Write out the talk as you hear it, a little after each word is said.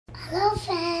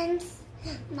friends,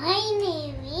 my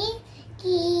name is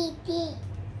Kitty.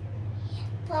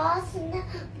 Personal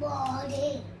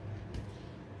body.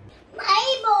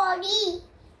 My body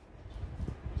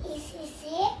is a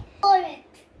forehead,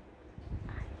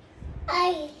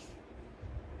 eyes,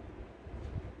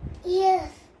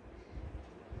 ears,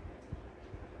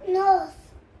 nose,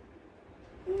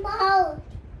 mouth,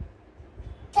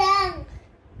 tongue,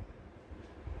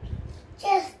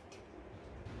 chest,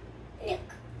 neck,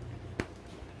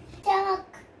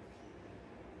 stomach,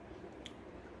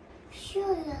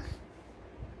 shoulders,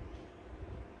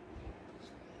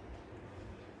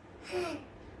 hand,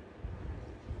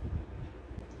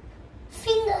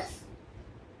 fingers,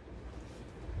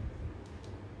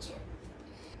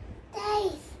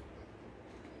 thighs,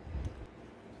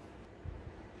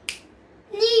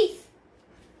 knees,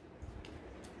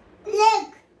 leg,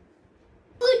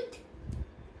 foot,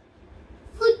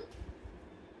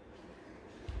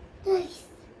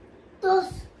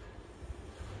 toes,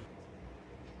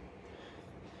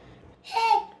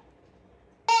 head,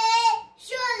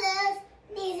 shoulders,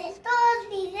 knees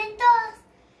and toes,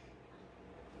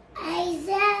 eyes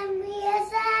and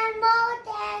ears and mouth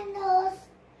and nose,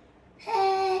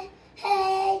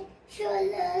 head,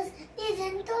 shoulders, knees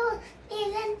and toes,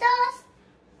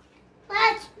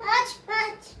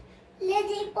 much,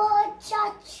 lady boy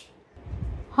church.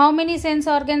 How many sense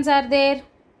organs are there?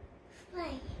 5.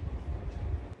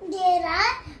 There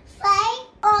are 5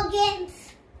 organs.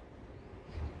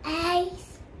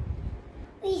 Eyes.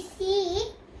 We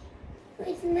see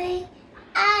with my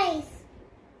eyes.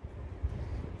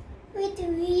 With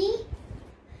we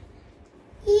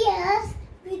ears.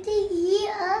 With the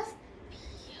ears.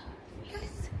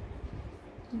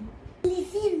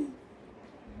 Listen.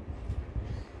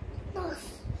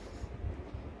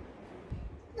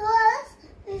 Nose,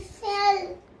 we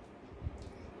smell.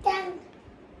 Tongue,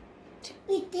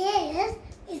 we taste,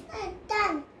 is my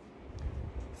tongue.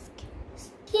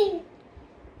 Skin,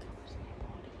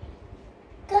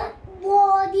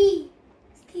 body,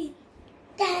 skin.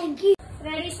 Thank you.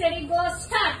 Ready, steady, go,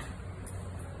 start.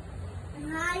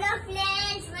 Hello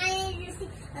friends, my name is Lucy.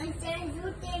 I'm studying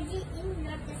UKG in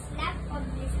Lotus Lab of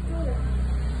the school.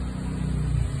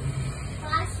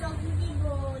 Parts of the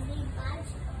body,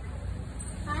 parts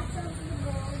of the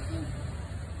body.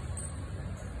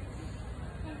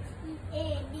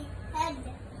 H-E-A-D, head.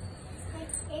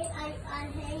 H-A-I-R,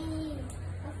 head.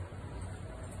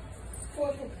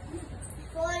 Forehead,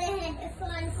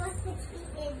 first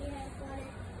H-E-A-D, forehead.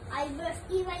 Eyebrows,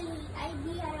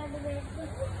 E-Y-E-I-B-R-O-W-S,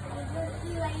 eyebrows,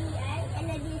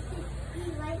 E-Y-E-I-N-A-D-S,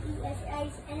 E-Y-E-S,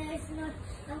 eyes, and it's not,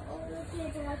 I'm over here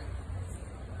to watch.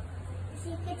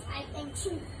 Secrets, I can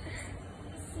chew.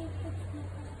 Secrets,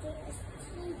 E-K-S,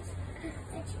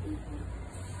 H-E-E,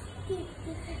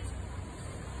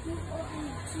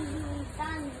 U-O-N-G-U,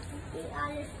 tongue,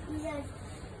 T-A-R-S, ears,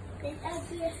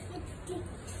 L-P-S,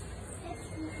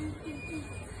 S-E-E-T-T.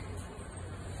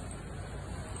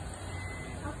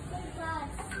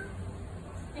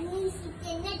 And then you see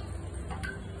the net.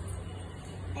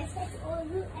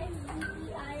 S-H-O-U-S-D-E-R-S,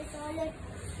 all it.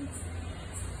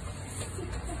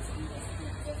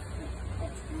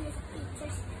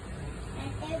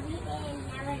 And every day,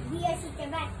 never be a sit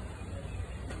back.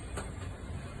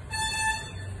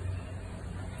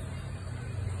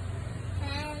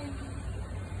 And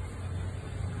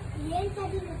then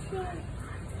study the school.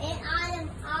 And I am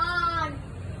on.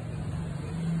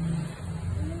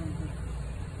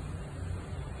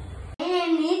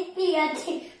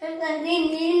 I'm in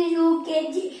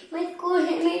UKG. My school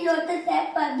name is Lotus Lab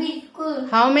Public School.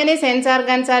 How many sense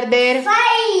organs are there?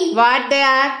 5. What they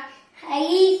are?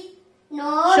 Eyes,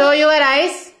 nose. Show your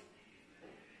eyes.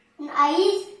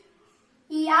 Eyes,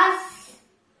 ears,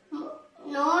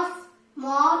 nose,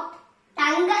 mouth,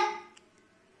 tongue,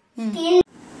 skin.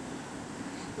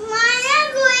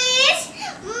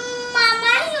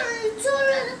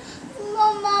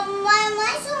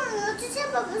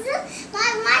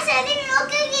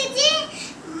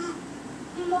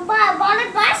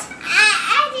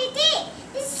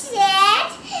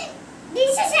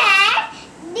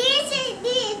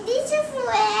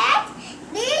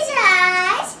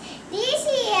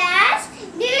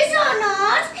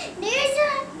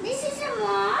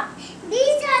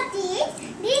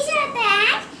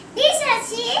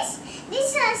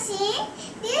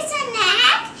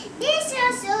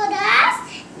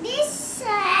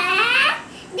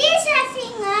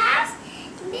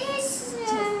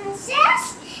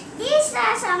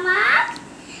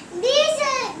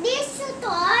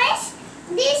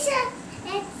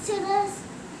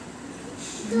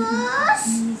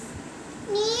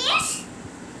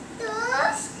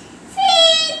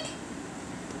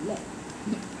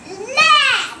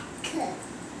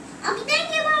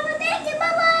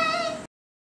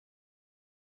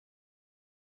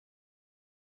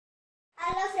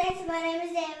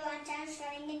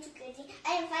 studying in UKG.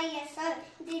 I am 5 years old.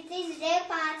 This is rare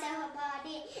parts of our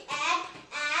body. Head,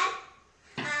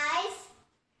 eyes,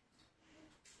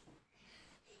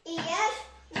 ears,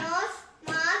 nose,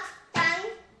 mouth,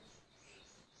 tongue,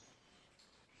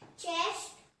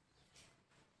 chest,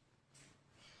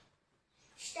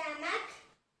 stomach,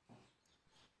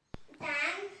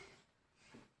 tongue,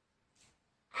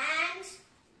 hands,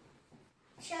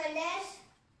 shoulders,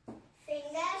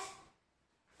 fingers,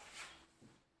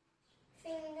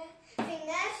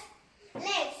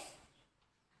 legs.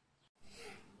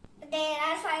 There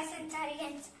are 5 sensory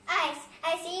organs. Eyes. I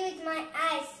see with my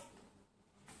eyes.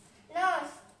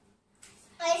 Nose.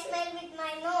 I smell with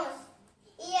my nose.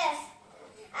 Ears.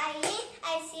 I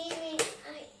see with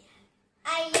I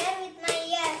hear with my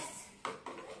ears.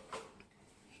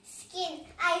 Skin.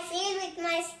 I feel with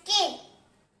my skin.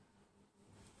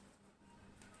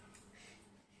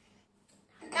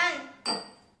 Tongue.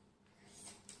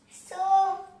 So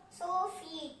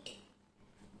feet.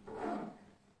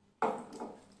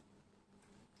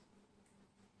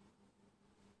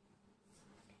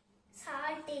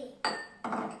 Salty,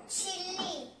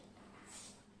 chilli,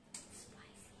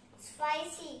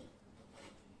 spicy,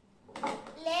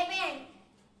 lemon,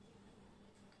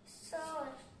 sour.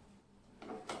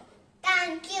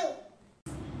 Thank you.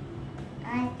 I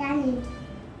can eat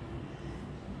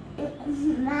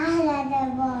my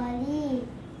body.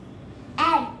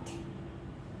 Head,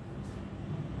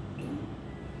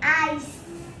 eyes,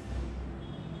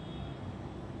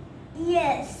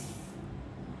 ears,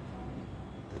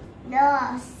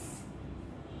 nose,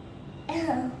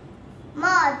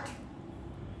 mouth,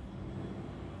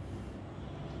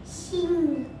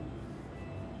 chin,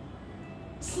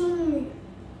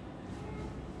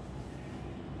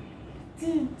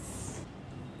 teeth,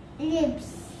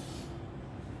 lips,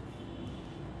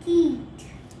 teeth,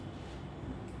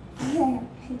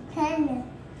 tongue,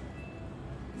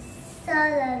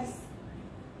 shoulders,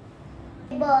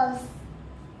 balls,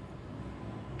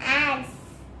 hands,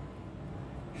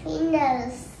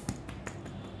 fingers,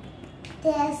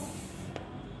 chest,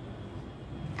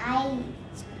 eye,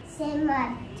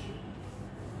 stomach,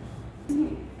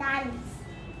 thumbs,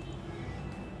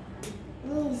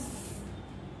 knees,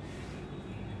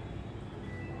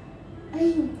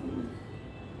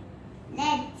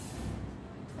 legs,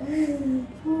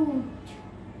 foot.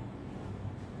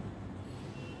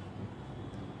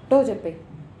 To చెప్పే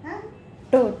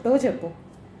to చెప్పు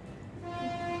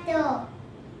Toe.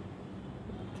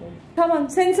 Come on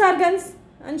sense organs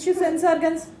Anshu sense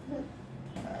organs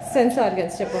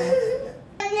చెప్పు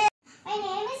My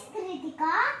name is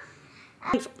Kritika. I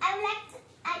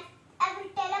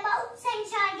will tell about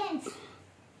sense organs.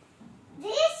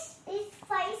 This is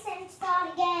 5 sense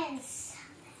organs.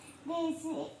 This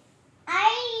is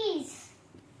eyes.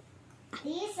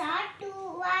 These are 2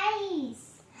 eyes.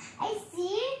 I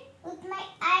see with my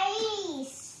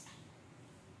eyes.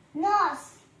 Nose.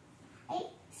 I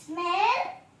smell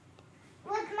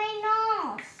with my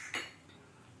nose.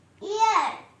 Ear.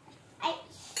 I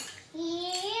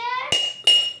hear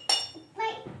with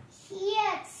my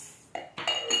ears.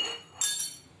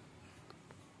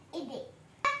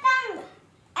 Tongue.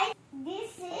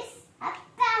 This is a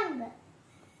tongue.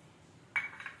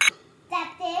 The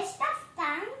taste of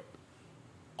tongue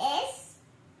is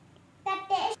the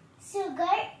taste.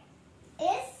 Sugar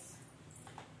is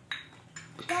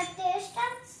the taste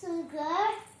of sugar.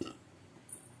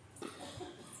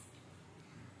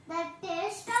 The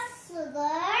taste of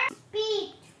sugar.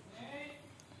 Sweet.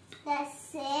 The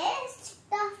taste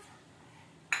of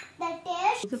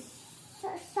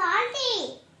salty.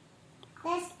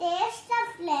 The taste of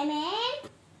lemon.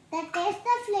 The taste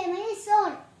of lemon is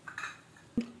sour.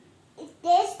 The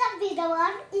taste of bitter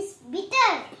is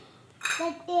bitter. The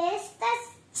taste of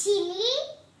chili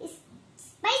is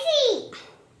spicy.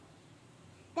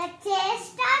 The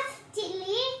taste of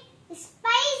chili is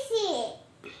spicy.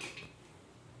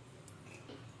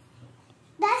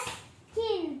 The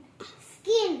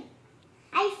skin.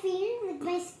 I feel with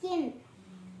my skin.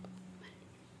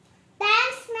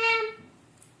 Thanks, ma'am.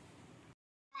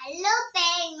 Hello,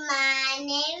 parents. My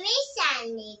name is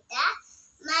Sanita.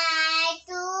 My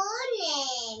two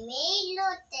name is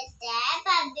Lotata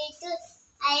Babitu.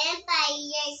 I am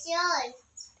 5 years old.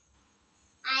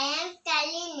 I am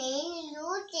studying in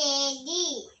UKG.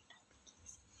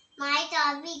 My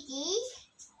topic is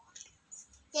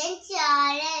sense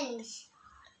organs.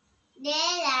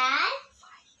 There are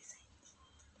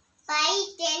 5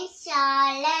 sense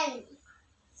organs.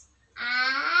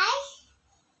 Eyes,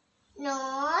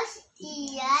 nose,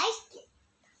 ears,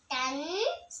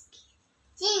 tongue,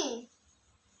 chin.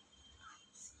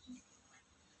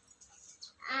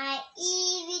 I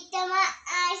eat with my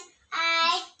eyes.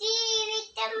 I see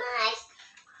with my eyes.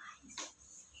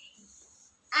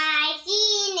 I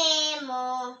see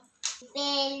Nemo.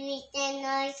 Play with the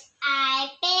nose. I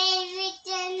play with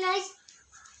the nose.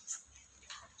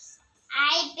 I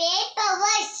play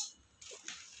powers.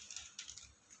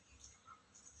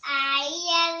 I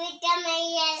hear with my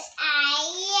ears. I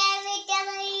hear with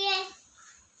my ears.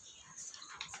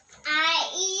 I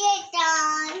eat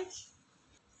dance.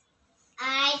 I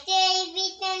take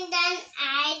with and done.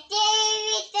 I take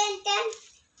with and done.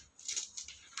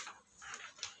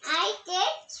 I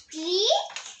take sweet,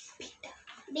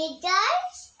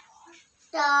 bitters,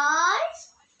 stars,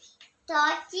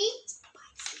 torches,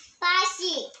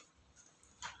 spicy.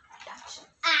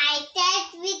 I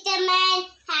touch vitamin.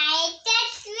 I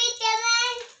touch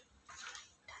vitamin.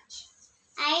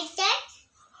 I touch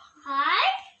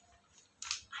heart.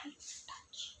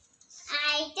 I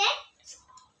touch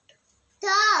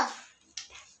soft.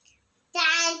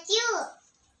 Thank you.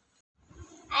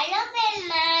 Hello, friends.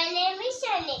 My name is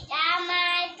Sonika.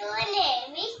 My true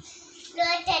name is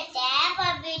Lotata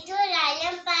Papitu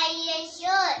Rayam 5 years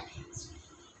old.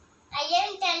 I am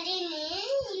studying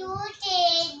in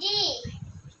UKG.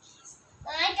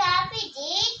 My topic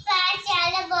is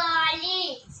Patshala body.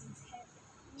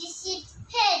 This is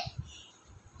head,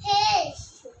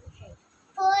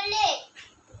 forehead,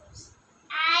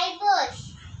 eyebrows,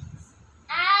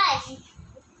 eyes.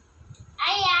 I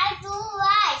have 2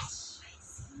 eyes.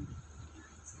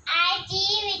 I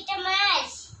see with my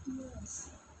eyes.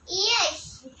 Ears.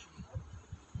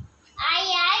 I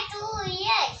have 2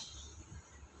 ears.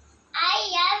 I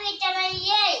have with my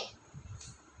ears.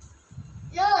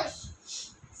 Nose.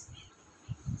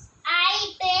 I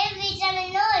play with my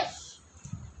nose.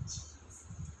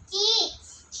 Teeth.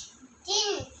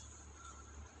 Chin.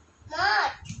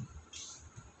 Mouth.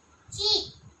 Cheek.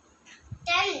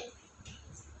 Tongue.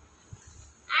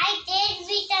 I take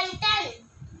with my tongue.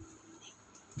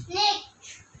 Neck.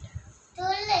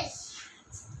 Shoulders.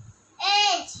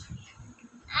 Hands.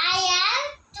 I have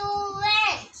 2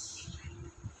 hands.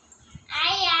 I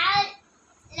have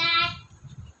that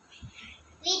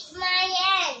with my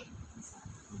hand.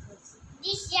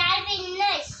 This are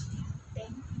fingers.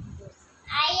 I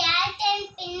have 10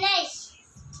 fingers.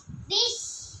 This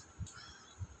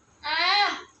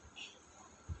arm,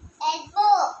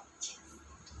 elbow,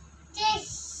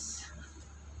 chest,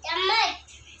 stomach,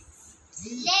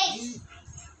 legs.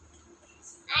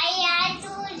 I have 2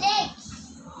 legs.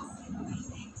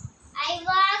 I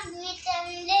walk with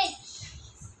 10 legs.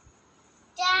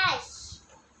 Toes,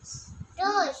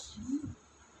 toes,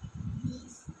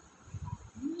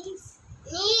 knees,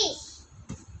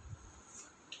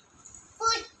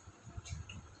 foot,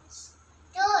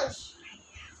 toes.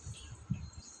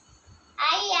 I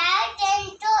have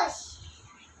 10 toes.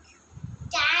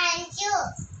 Thank you.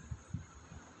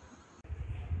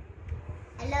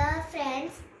 Hello,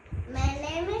 friends. My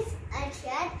name is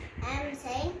Arshad. I am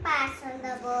saying parts on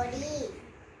the body.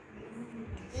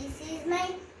 This is my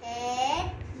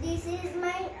head. This is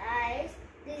my eyes.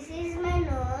 This is my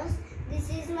nose. This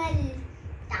is my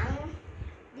tongue.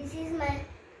 This is my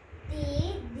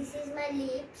teeth. This is my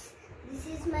lips. This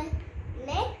is my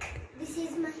neck. This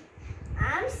is my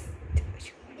arms.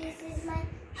 This is my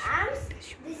arms.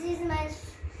 This is my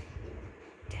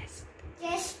chest.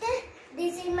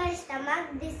 This is my stomach.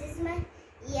 This is my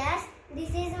ears. This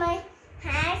is my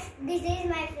hands. This is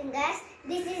my fingers.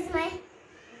 This is my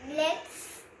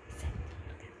legs.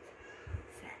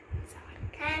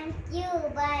 Thank you.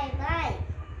 Bye bye.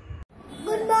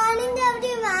 Good morning,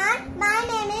 everyone. My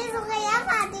name is Ruqayya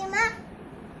Fatima.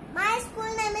 My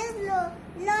school name is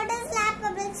Lotus Lab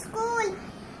Public School.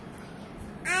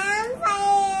 I am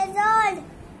 5 years old.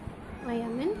 I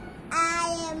am in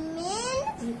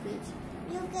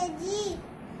UKG.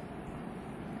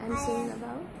 I'm saying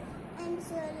about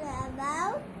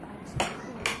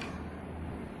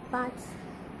parts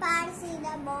in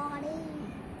the body.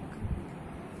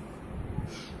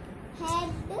 Head.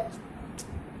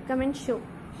 Come and show.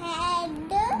 Head.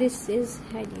 This is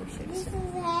head, you should This say.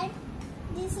 is head.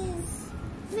 This is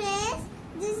face.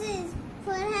 This is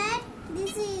forehead.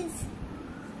 This is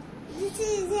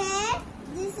head.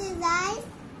 This is eyes.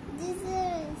 This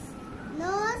is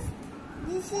nose.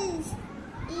 This is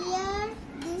ear.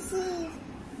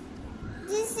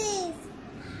 This is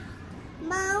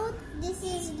mouth. This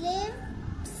is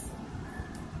lips.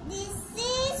 This is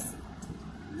teeth.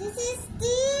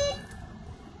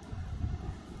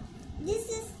 This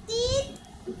is teeth.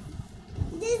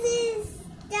 This is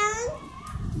tongue.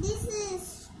 This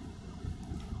is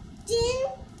chin.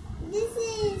 This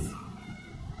is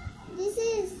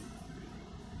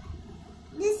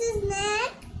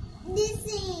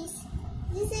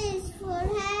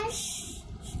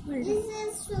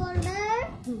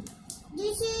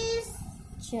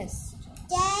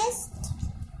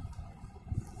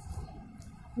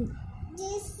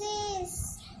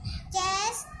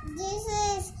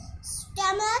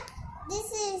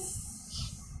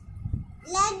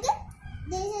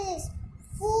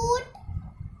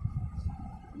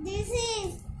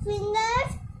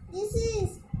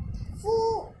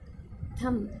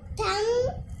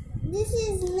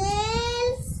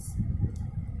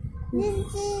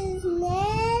This is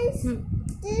nails.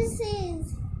 This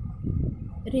is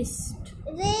Wrist.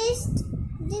 wrist.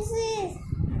 This is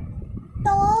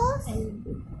toes.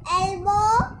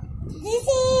 Elbow. This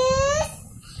is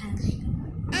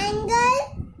ankle.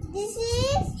 This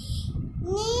is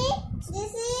knee.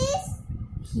 This is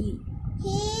Heel.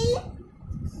 heel.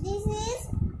 This is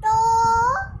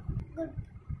toe. Good.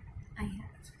 I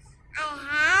have. I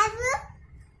have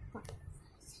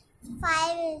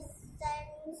 5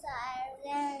 sense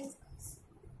organs.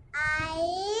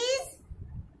 Eyes,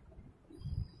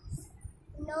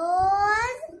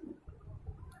 nose,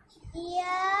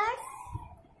 ears,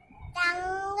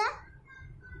 tongue,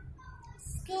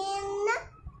 skin.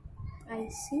 I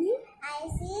see. I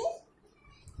see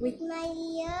with my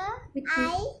ear, With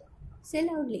eye, Say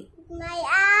loudly. with my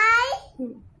eye,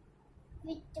 Hmm.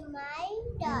 with my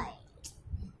toy.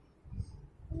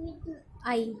 With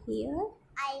I hear.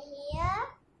 I hear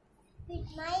with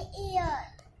my ear.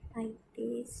 I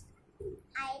taste.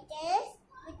 I taste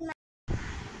with my.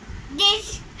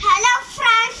 Hello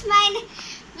friends, my name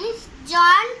is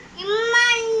John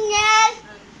Emmanuel.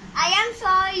 I am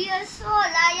 4 years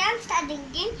old. I am studying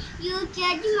in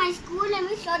UKG. My school name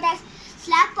is Lotus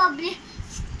Slab Public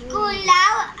School.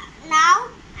 Now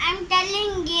I am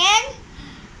telling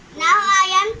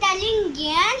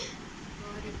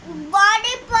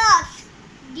body parts.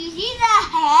 This is a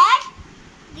head.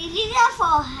 This is a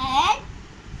forehead.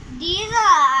 These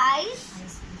are eyes.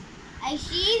 I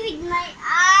see with my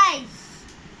eyes.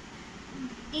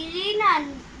 This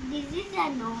is a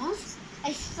nose.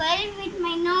 I smell with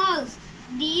my nose.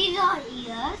 These are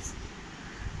ears.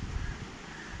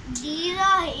 These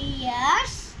are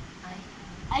ears.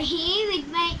 I hear with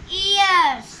my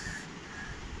ears.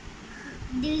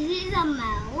 This is a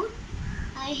mouth.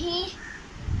 I hear.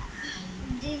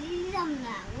 This is a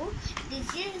mouth. This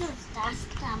is the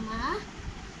stomach.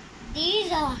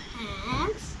 These are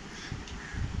hands.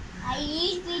 I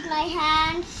eat with my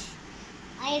hands.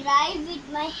 I write with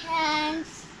my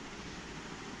hands.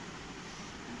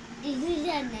 This is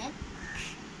a neck.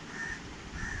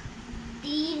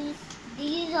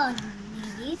 These are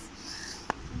knees.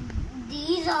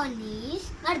 These are knees.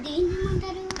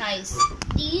 Thighs.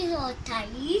 These are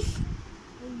thighs.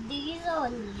 These are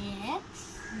legs.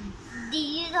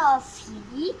 These are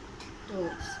feet.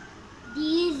 Toes.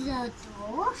 These are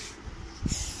toes.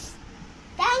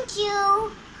 Thank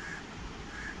you.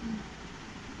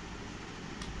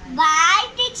 Bye,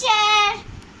 teacher.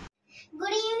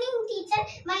 Good evening, teacher.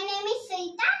 My name is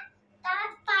Sarita.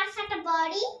 Third parts of the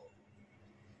body: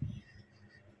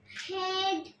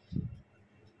 head,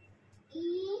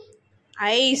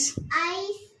 Eyes.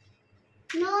 eyes,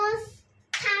 nose,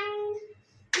 tongue,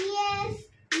 ears,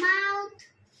 mouth,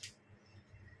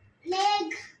 leg,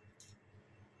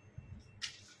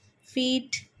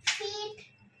 Feet. feet,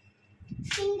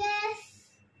 fingers,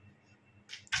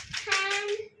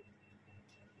 hand,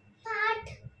 part,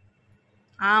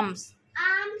 Arms.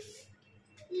 arms,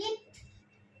 lip,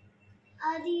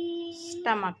 or the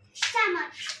Stomach.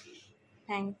 stomach.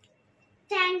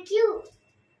 Thank you.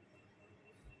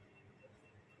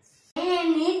 My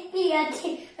name is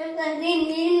Priyachi. I'm studying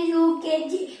in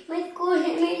UKG. My school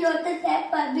name is Lotus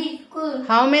Public School.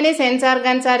 How many sense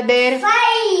organs are there?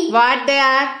 5. What they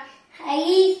are?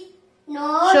 Eyes,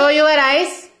 nose, Show your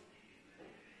eyes.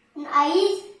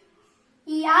 eyes,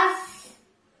 ears,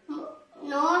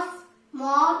 nose,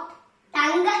 mouth,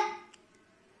 tongue,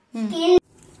 skin.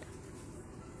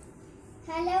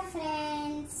 Hello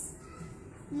friends,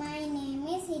 my name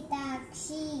is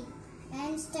Hitakshi. I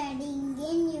am studying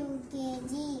in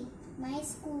UKG. My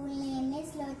school name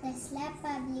is Lotus Lab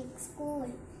Public School.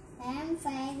 I am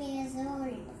 5 years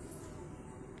old.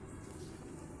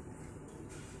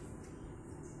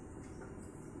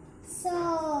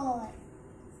 Sword.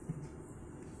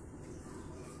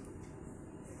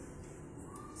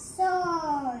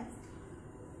 Sword.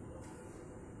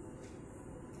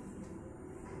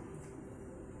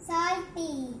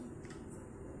 Salty.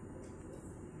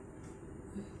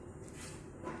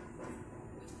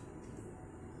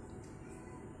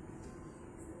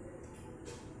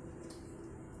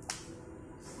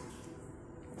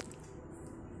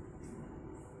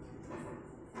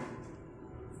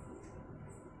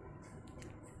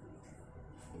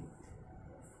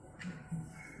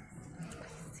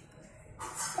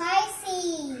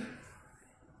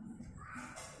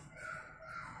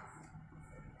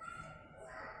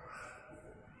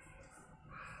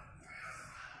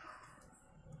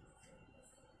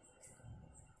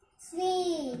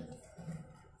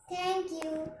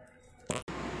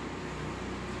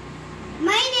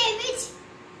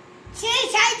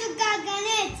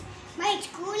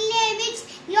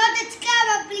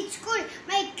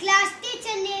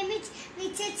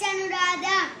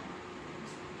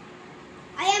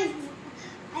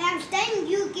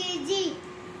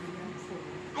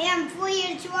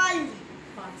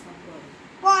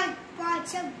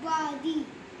 Chak body.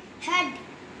 Head.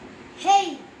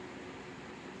 Hey.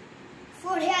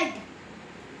 Forehead.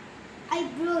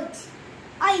 Eyebrows.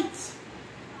 Eyes.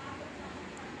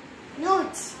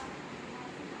 Nose.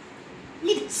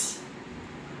 Lips.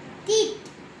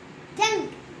 Teeth. Tongue.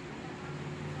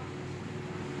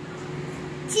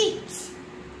 Cheeks.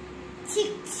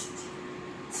 Cheeks.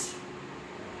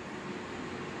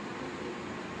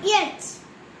 Ears.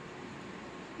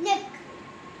 Neck.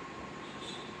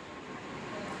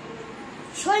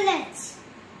 Shoulders.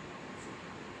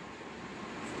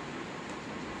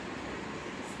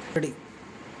 Ready.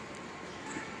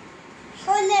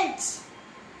 Shoulders.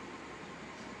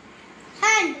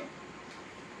 Hand.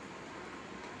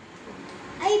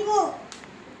 Eyebrow.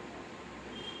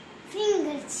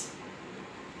 Fingers.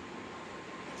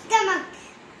 Stomach.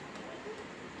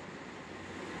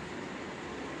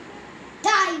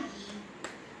 Thigh.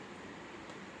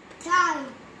 Thigh.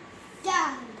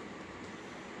 Thigh.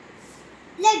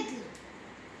 Leg.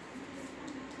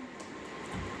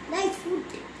 Right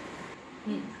foot.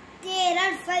 There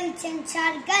are 5 sense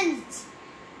organs.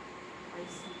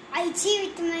 I see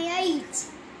with my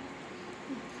eyes.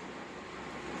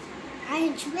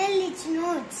 I smell its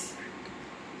nose.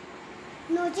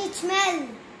 Nose it smell.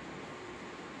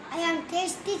 I am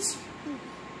taste its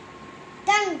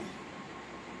tongue.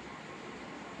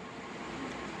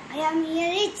 I am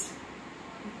hear it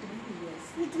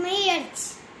with my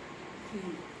ears.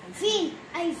 Feel.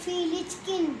 I feel its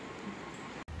skin.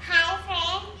 Hi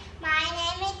friends, my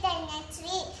name is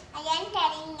Dhanasri. I am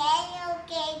studying in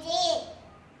UKG.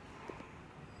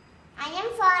 I am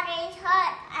 4 years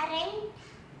old.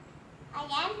 I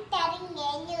am studying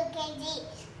in UKG.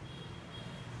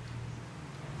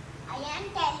 I am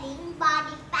telling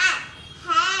body part,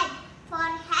 head,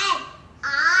 forehead,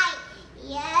 eye,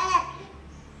 ear,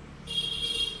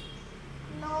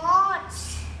 nose,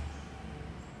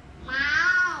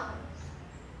 mouth,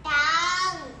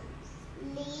 tongue,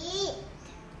 lip,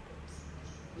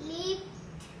 teeth,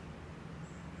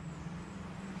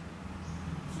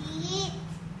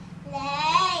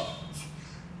 legs,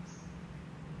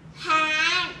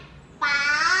 hand,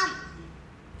 palm,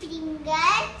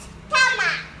 fingers,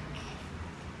 stomach,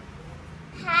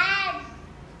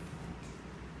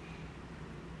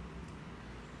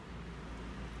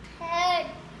 head,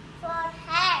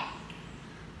 forehead,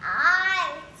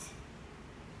 eyes,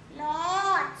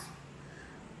 nose,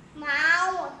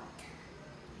 mouth,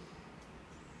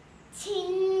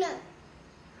 chin,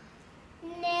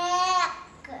 neck,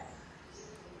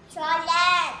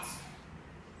 shoulders,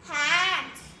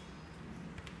 hands,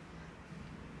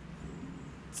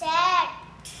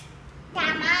 chest,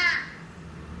 stomach,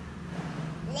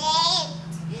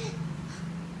 legs,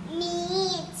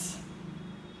 knees,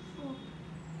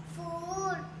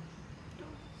 foot,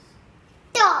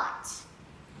 toes.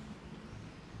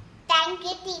 Thank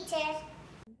you, teacher.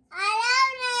 Hello,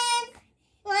 friends.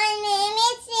 My name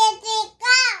is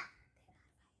Ritika.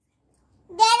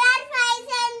 There are 5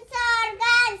 sense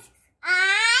organs: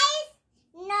 eyes,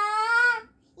 nose,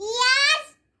 ears,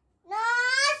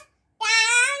 nose,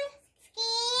 tongue,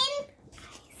 skin.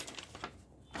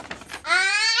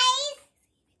 Eyes.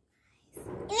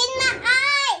 With my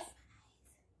eyes.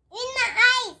 With my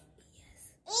eyes.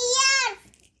 Ears.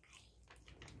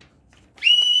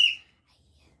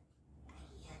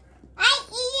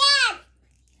 Ears.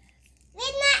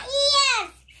 With my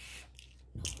ears.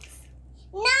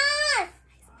 Nose.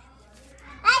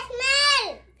 I smell.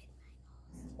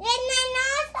 With my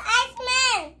nose, I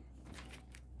smell.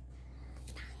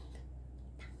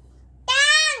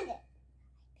 Tongue.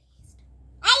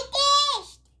 I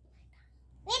taste.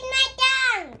 With my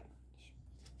tongue.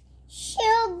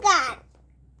 Sugar.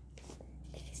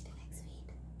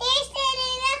 Tasted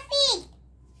in a feet.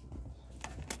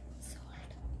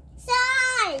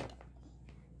 Salt.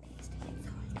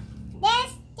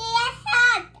 Tasted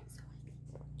salt.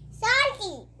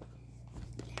 Salty.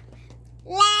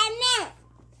 Lemon.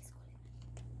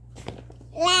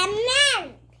 Lemon.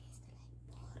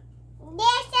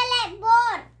 Tasted like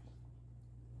bone.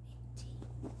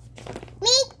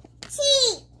 Michi.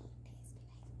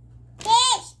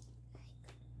 Taste.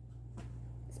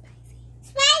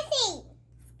 Spicy.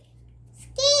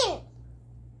 Skin.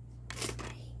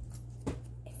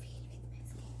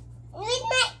 With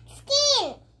my skin.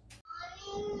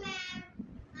 Morning, ma'am.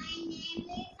 My name is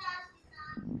Asika.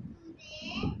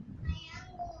 Today I am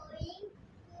going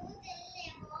to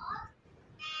tell about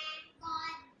ants.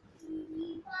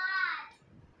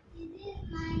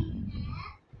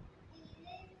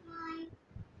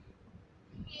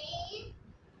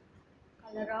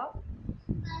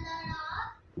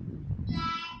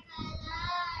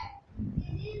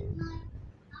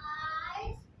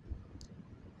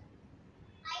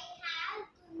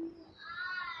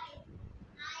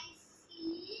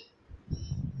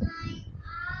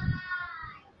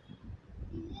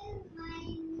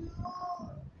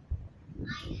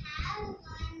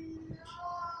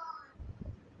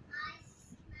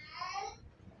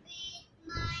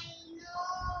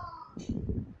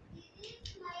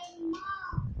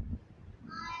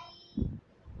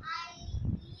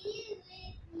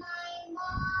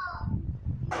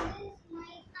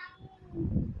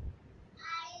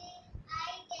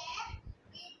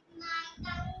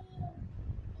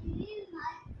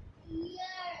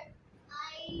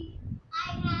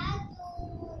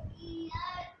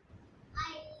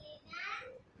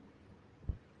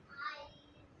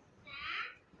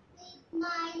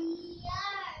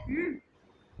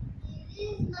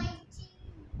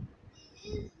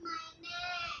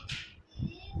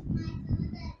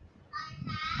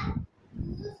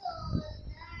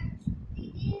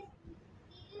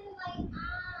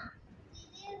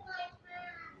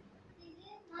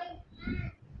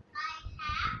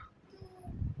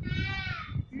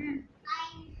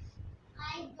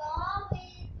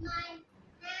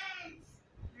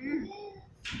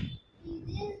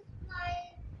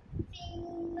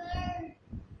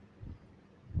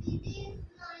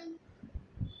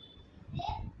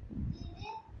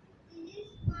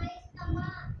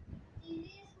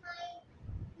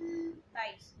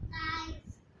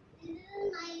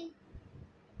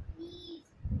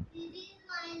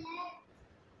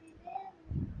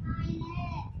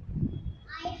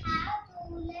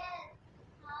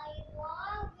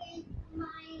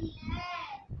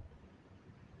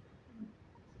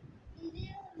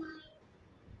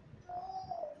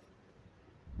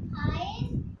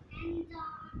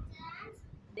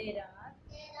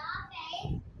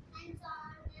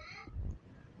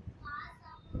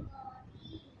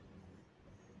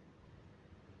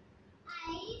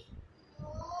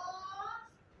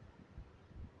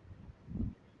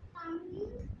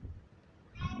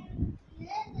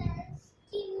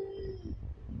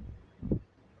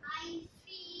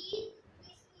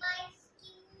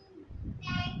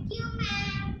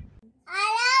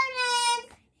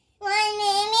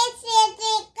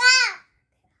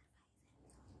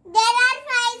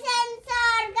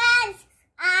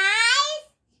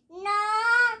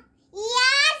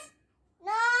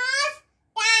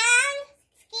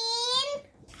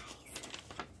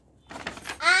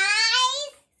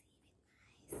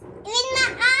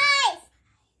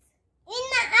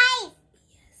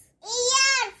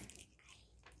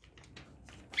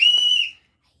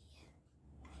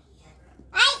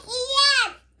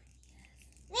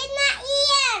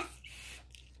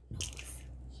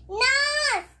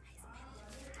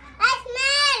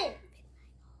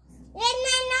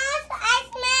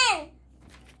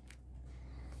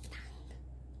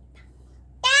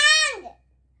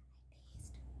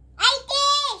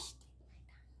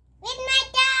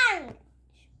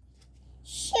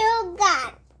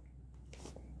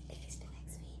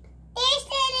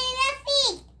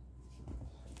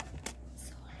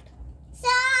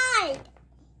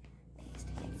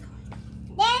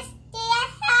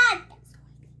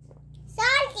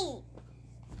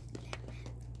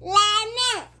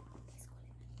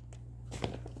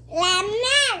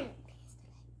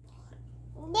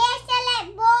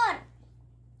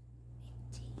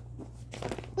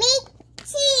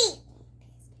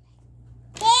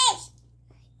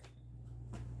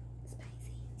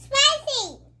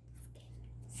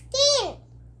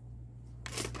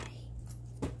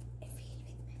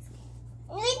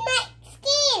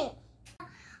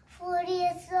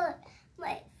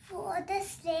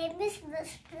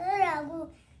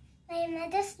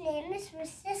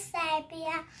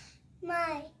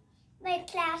 My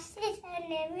class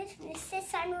name is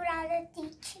Mrs. Anuradha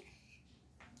teaching.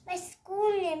 My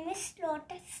school name is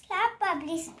Lotus Slab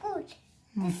Public School.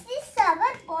 This is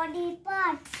our body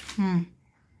parts.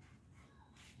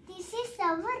 This is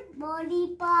our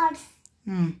body parts.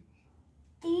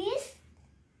 This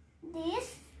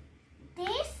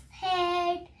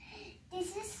head.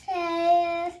 This is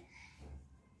hair.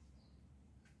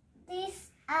 This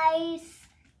eyes.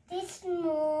 This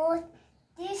nose.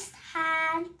 This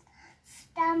hand.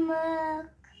 Stomach.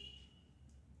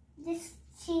 This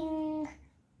chin.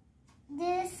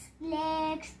 This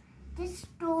legs. This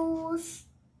toes.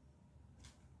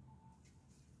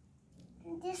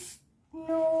 This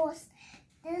nose.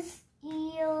 This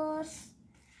ears.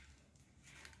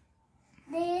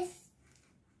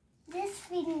 This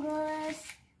fingers.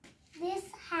 This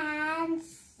hands.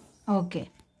 Okay.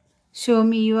 Show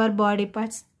me your body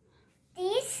parts.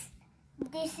 This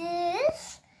is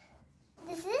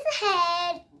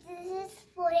head. This is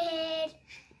forehead.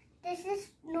 This is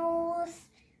nose.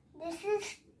 This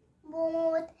is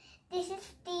mouth. This is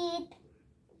teeth.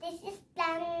 This is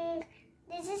tongue.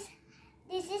 This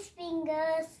is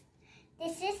fingers.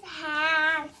 This is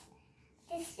hands.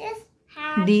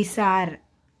 Hat. These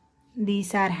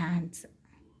are hands.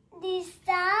 These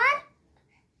are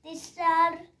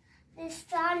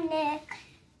neck.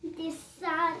 These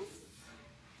are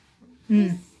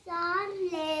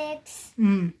legs.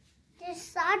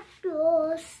 These are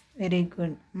toes. Very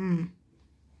good.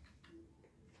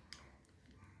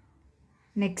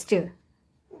 Next.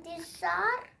 These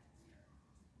are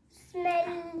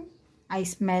smell. I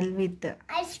smell with.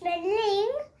 I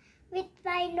smelling with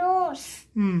my nose.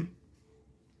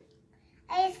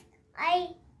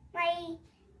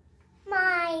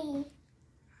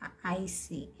 I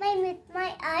see. With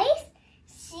my eyes,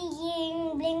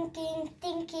 seeing, blinking,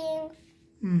 thinking.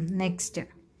 Next.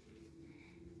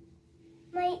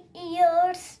 My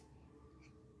ears,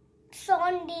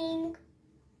 sounding,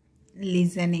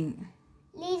 Listening.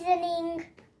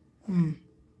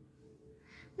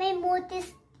 My mouth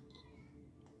is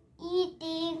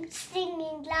eating,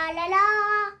 singing, la la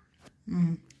la.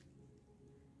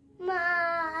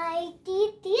 My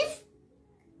teeth is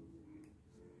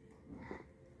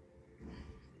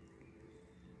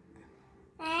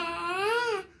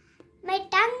my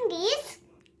tongue is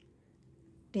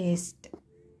Taste.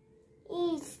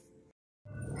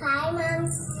 Hi mom,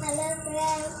 hello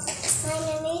friends. My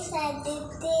name is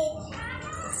Aditi.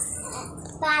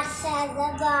 Parts of the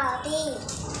body.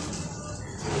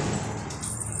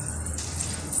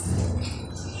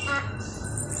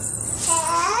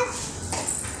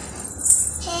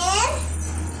 Hair,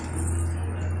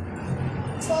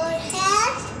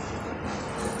 forehead,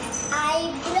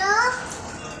 eyebrow,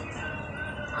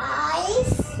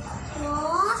 eyes,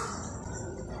 nose,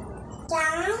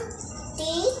 tongue,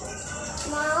 teeth,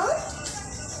 mouth,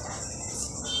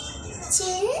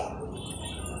 chin,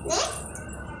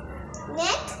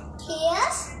 neck,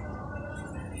 ears,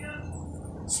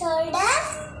 shoulders,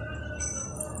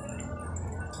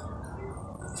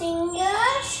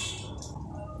 fingers,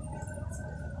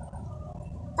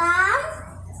 palm,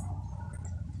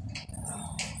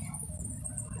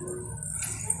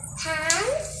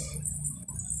 hands,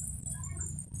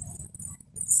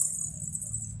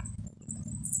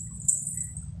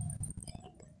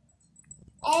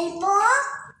 elbow,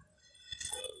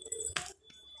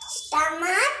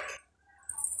 stomach,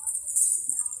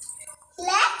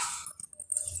 legs,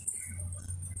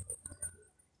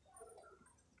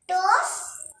 toes.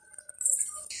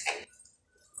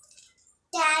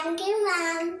 Thank you,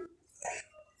 ma'am.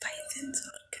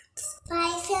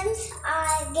 5 sense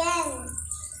organs.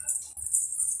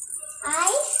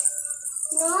 Eyes,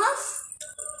 nose,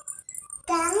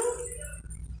 tongue,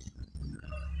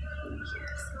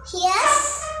 ears,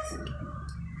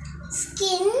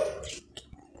 skin.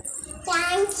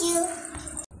 Thank you.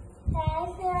 Hi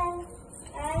friends,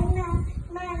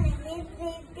 my name is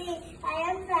Preeti. I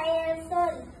am 5 years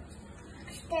old.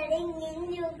 Studying in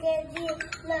UKG,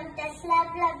 Lotus Lab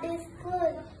Public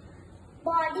School.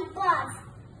 Body parts: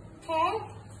 head,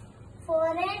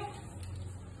 forehead,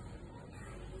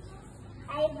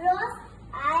 eyebrows,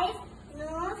 eyes,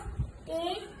 nose,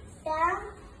 teeth, tongue,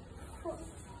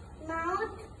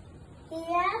 mouth,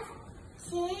 ears,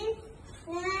 chin,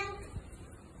 neck,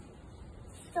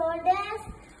 shoulders,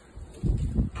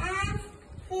 hands,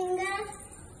 fingers,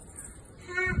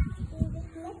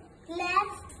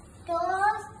 legs,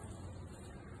 toes,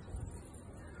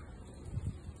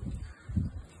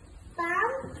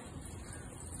 palm,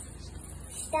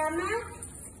 stomach,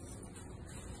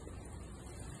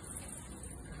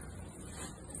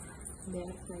 There are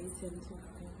 5 sense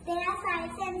organs. There are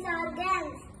 5 sense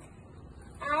organs: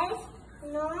 eyes,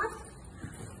 nose,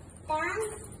 tongue,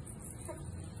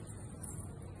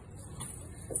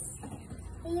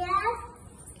 ears,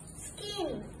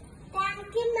 skin.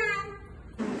 Thank you, ma'am.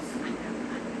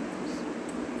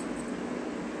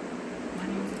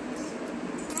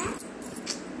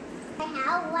 I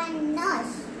have one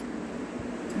nose.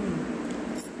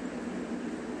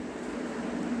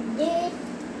 These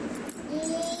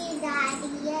are the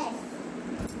ears.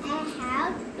 I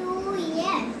have 2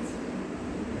 ears.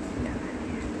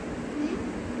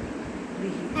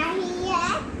 I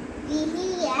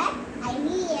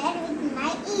hear with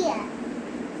my ear.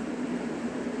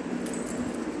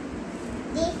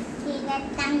 This is a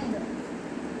tongue.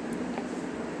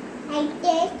 I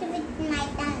taste with my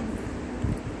tongue.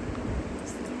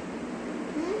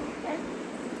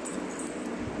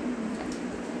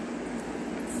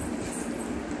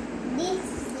 This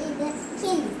is the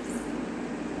skin.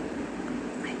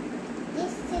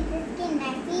 This is the skin. I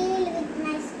feel with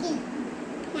my skin.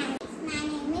 Thanks. My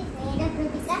name is Veda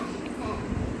Kritika.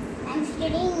 I'm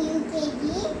studying UKG.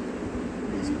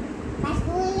 My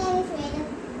school name is Veda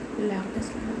Lotus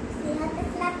Lab.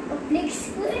 Public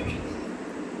School.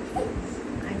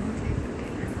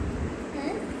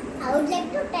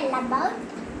 about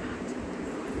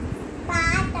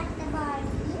part of the body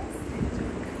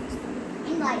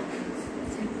and body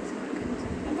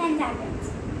and sense organs.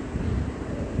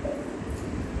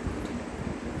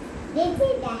 This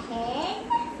is the head.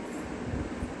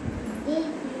 This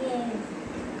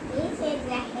is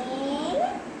the head.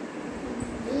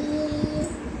 This is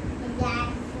the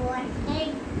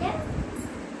forehead.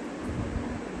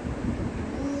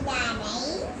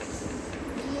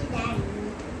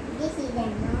 This is the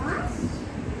nose.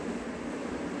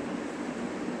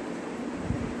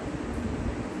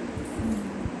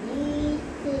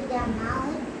 This is the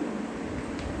mouth.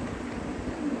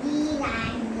 These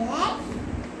are legs.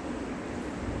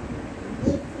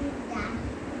 This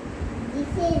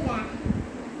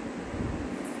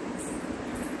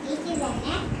is the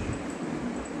neck.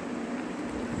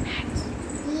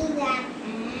 These are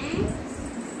hands.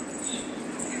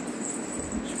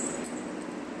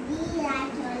 These are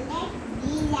shoulders.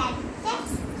 These are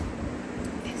chest.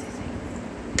 This is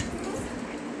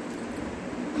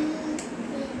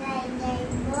the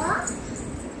elbow.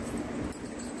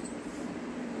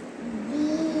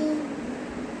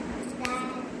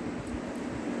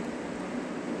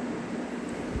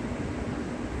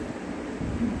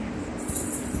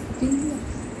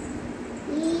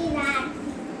 These are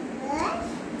fingers.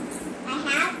 I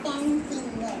have 10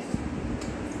 fingers.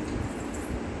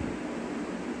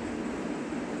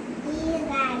 These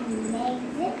are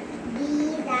legs.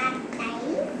 These are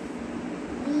thighs.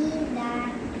 These are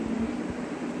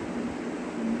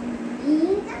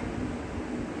knees.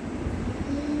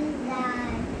 These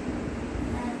are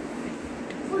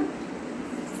foot.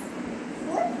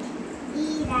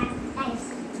 These are thighs.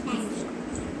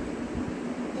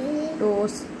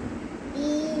 Toes.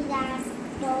 These are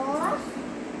toes.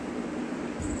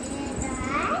 These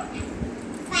are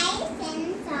 5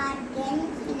 sense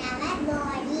organs in our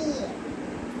body.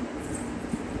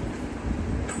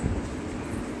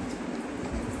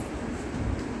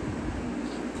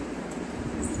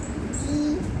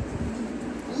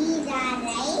 These are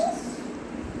eyes.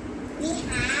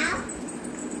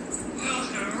 I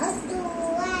have 2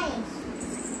 eyes.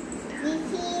 We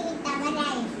see with our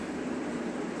eyes.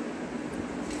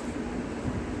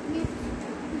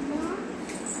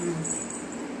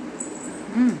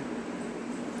 Mm.